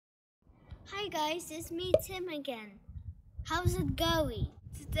Hi guys, it's me Tim again. How's it going?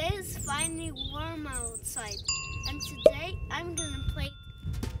 Today is finally warm outside and today I'm gonna play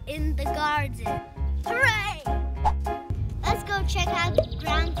in the garden. Hooray! Let's go check out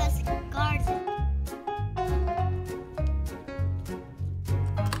Grandpa's garden.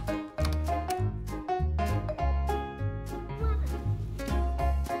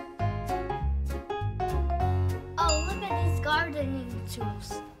 Oh, look at these gardening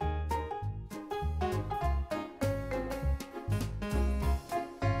tools.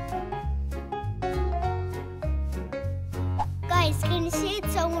 Guys, can you see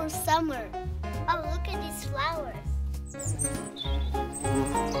it's almost summer? Oh, look at these flowers. Soon,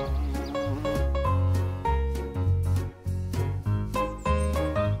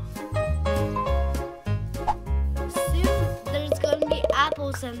 there's gonna be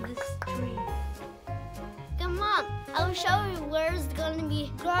apples on this tree. Come on, I'll show you where it's gonna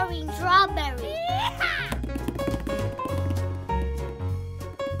be growing strawberries.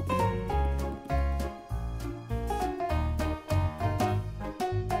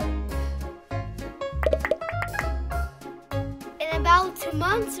 In about 2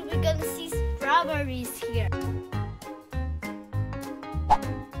 months, we're gonna see strawberries here.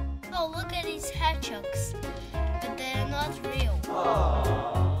 Oh, look at these hedgehogs, but they're not real.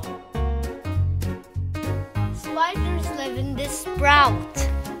 Spiders live in this sprout.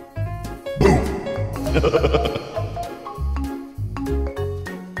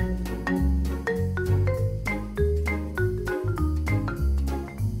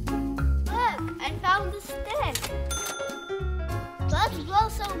 Look, I found a stick. Let's blow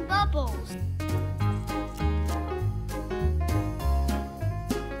some bubbles.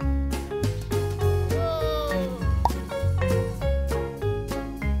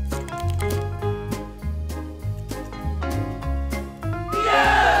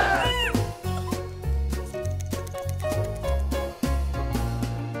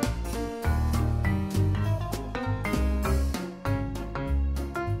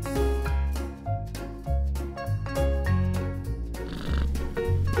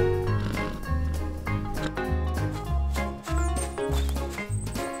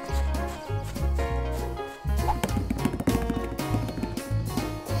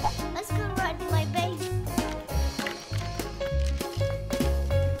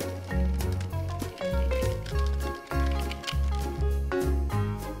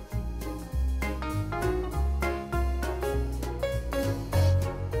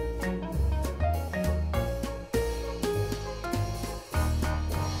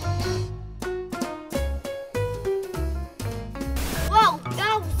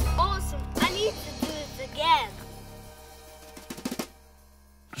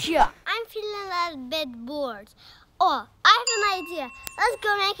 Yeah. I'm feeling a little bit bored. Oh, I have an idea. Let's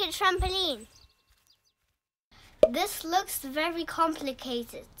go make a trampoline. This looks very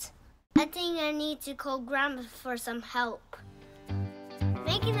complicated. I think I need to call Grandpa for some help.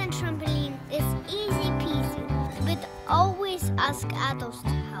 Making a trampoline is easy peasy, but always ask adults to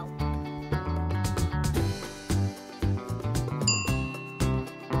help.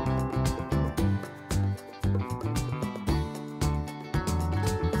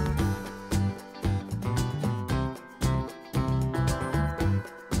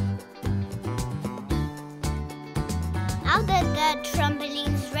 Now that the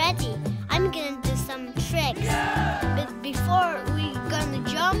trampoline's ready, I'm gonna do some tricks. But before we're gonna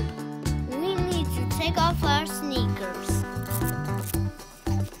jump, we need to take off our sneakers.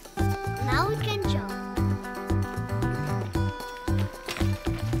 Now we can jump.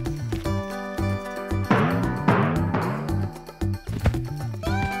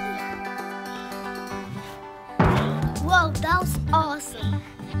 Whoa, that was awesome.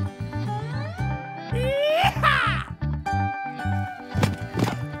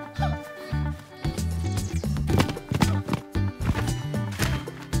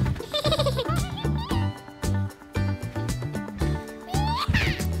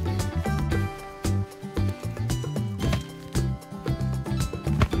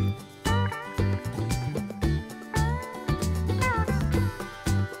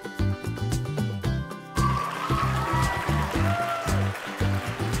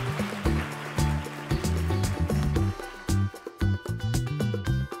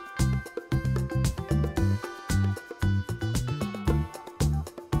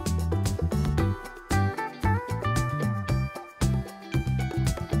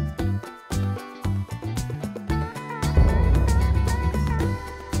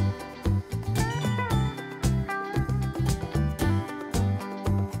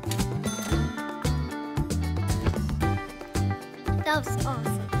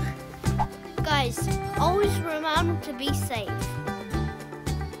 Guys, always remember to be safe.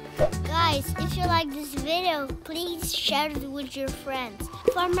 Guys, if you like this video, please share it with your friends.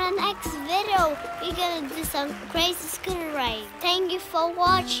 For my next video, we're gonna do some crazy scooter ride. Thank you for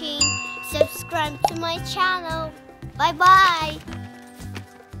watching. Subscribe to my channel. Bye bye.